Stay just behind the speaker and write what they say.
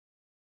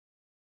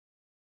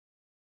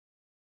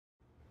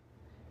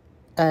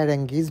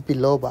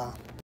Aerangis.biloba.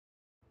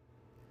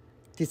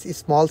 This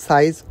small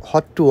size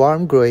hot to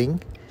warm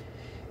growing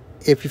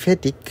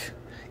epiphytic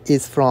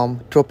is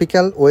from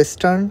tropical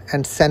western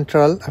and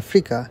central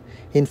Africa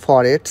in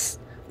forests,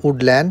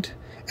 woodland,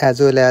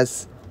 as well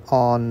as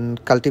on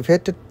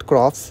cultivated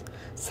crops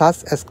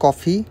such as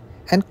coffee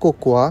and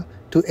cocoa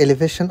to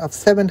elevation of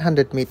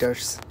 700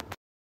 meters.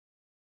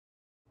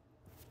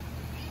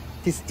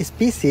 This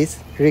species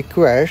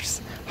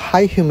requires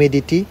high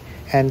humidity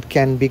and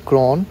can be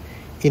grown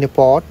in a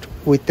pot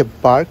with a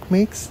bark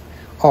mix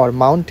or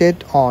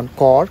mounted on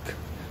cork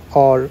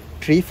or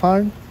tree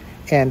fern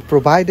and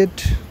provided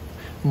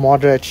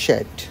moderate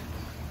shade.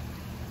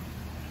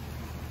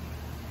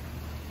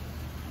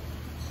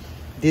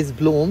 This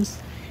blooms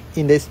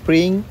in the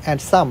spring and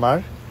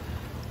summer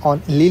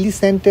on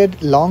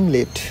lily-scented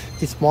long-lived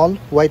small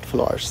white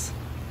flowers.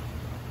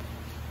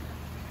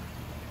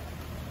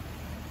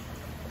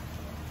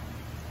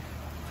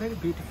 Very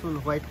beautiful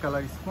white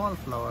color small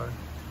flower.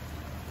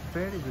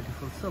 Very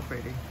beautiful, so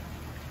pretty.